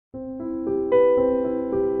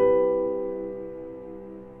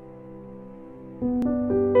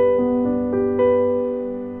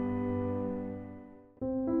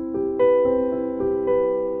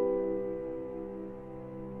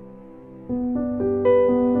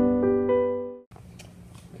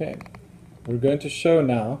Okay, we're going to show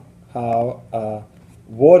now how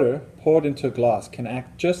water poured into a glass can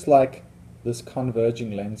act just like this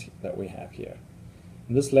converging lens that we have here.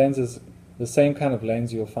 And this lens is the same kind of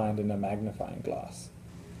lens you'll find in a magnifying glass.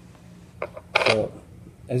 So,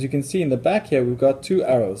 as you can see in the back here, we've got two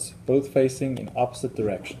arrows, both facing in opposite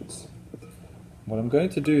directions. What I'm going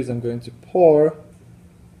to do is I'm going to pour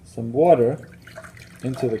some water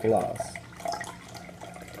into the glass.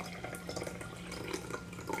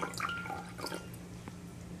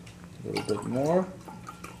 A little bit more.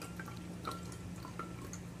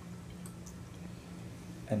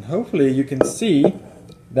 And hopefully you can see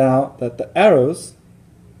now that the arrows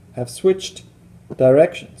have switched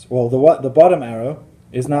directions. Well, the bottom arrow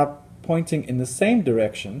is now pointing in the same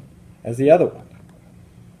direction as the other one.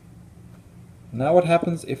 Now what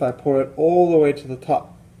happens if I pour it all the way to the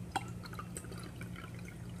top?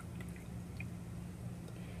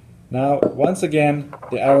 Now, once again,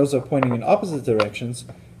 the arrows are pointing in opposite directions,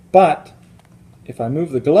 but if I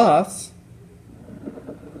move the glass,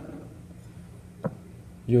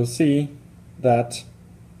 you'll see that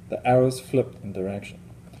the arrows flip in direction.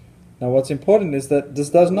 Now what's important is that this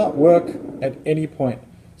does not work at any point.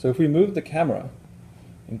 So if we move the camera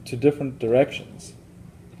into different directions,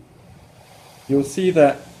 you'll see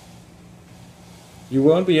that you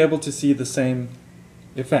won't be able to see the same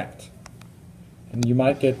effect. And you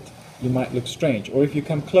might look strange. Or if you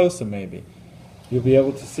come closer maybe, you'll be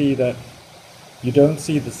able to see that you don't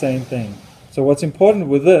see the same thing. So what's important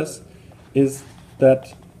with this is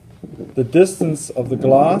that the distance of the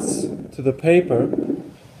glass to the paper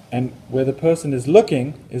and where the person is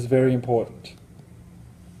looking is very important.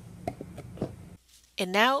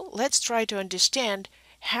 And now let's try to understand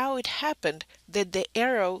how it happened that the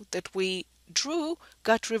arrow that we drew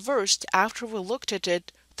got reversed after we looked at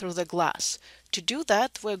it through the glass. To do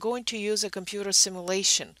that, we're going to use a computer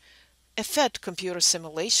simulation. A PhET computer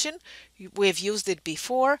simulation. We've used it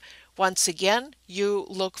before. Once again, you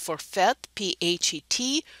look for PhET,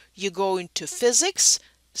 P-H-E-T. You go into physics,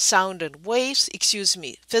 sound and waves,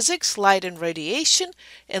 physics, light and radiation,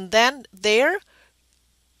 and then there,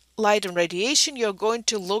 light and radiation, you're going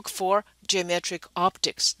to look for geometric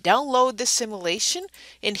optics. Download the simulation,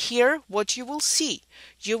 and here what you will see.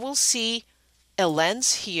 You will see a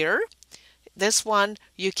lens here. This one,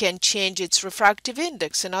 you can change its refractive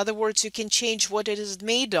index. In other words, you can change what it is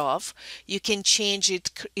made of. You can change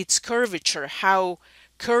its curvature, how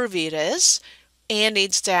curvy it is, and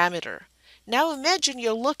its diameter. Now imagine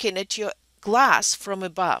you're looking at your glass from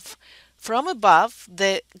above. From above,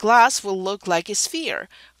 the glass will look like a sphere.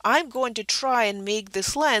 I'm going to try and make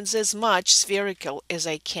this lens as much spherical as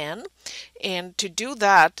I can. And to do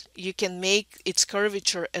that, you can make its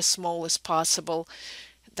curvature as small as possible.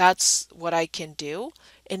 That's what I can do.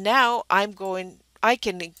 And now I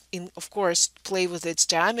can, of course, play with its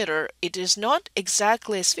diameter. It is not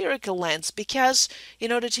exactly a spherical lens because in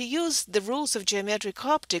order to use the rules of geometric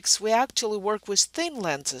optics, we actually work with thin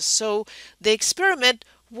lenses. So the experiment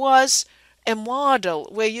was a model.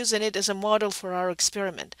 We're using it as a model for our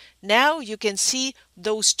experiment. Now you can see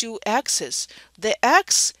those two axes. The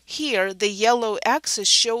X here, the yellow axis,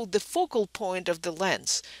 show the focal point of the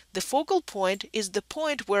lens. The focal point is the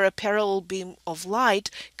point where a parallel beam of light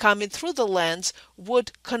coming through the lens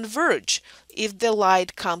would converge if the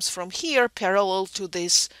light comes from here parallel to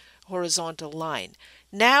this horizontal line.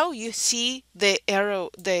 Now you see the arrow,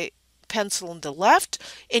 the pencil on the left,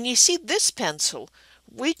 and you see this pencil,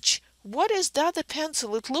 what is the other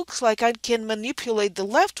pencil? It looks like I can manipulate the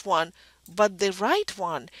left one, but the right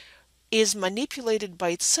one is manipulated by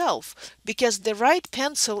itself because the right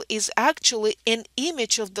pencil is actually an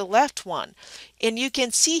image of the left one. And you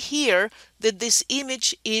can see here that this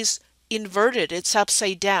image is inverted, it's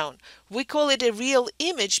upside down. We call it a real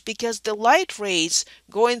image because the light rays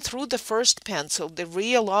going through the first pencil, the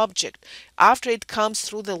real object, after it comes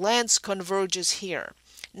through the lens, converges here.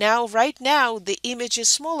 Now, right now, the image is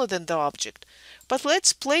smaller than the object, but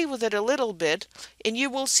let's play with it a little bit, and you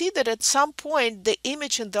will see that at some point the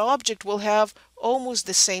image and the object will have almost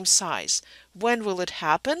the same size. When will it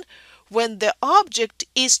happen? When the object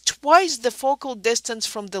is twice the focal distance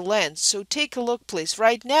from the lens. So take a look, please.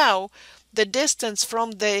 Right now, the distance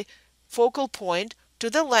from the focal point to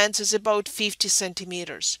the lens is about 50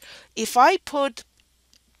 centimeters. If I put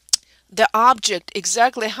the object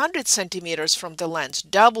exactly 100 centimeters from the lens,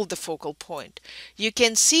 double the focal point, you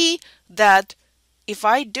can see that if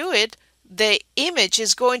I do it, the image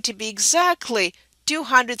is going to be exactly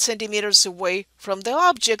 200 centimeters away from the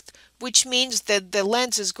object, which means that the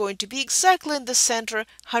lens is going to be exactly in the center,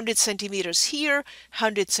 100 centimeters here,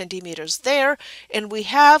 100 centimeters there, and we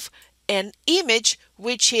have an image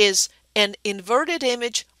which is an inverted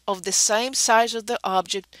image of the same size of the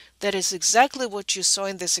object. That is exactly what you saw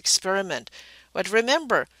in this experiment. But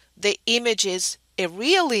remember, the image is a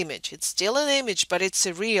real image. It's still an image, but it's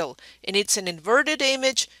a real. And it's an inverted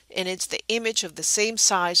image, and it's the image of the same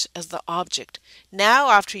size as the object. Now,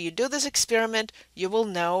 after you do this experiment, you will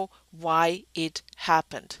know why it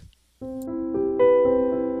happened.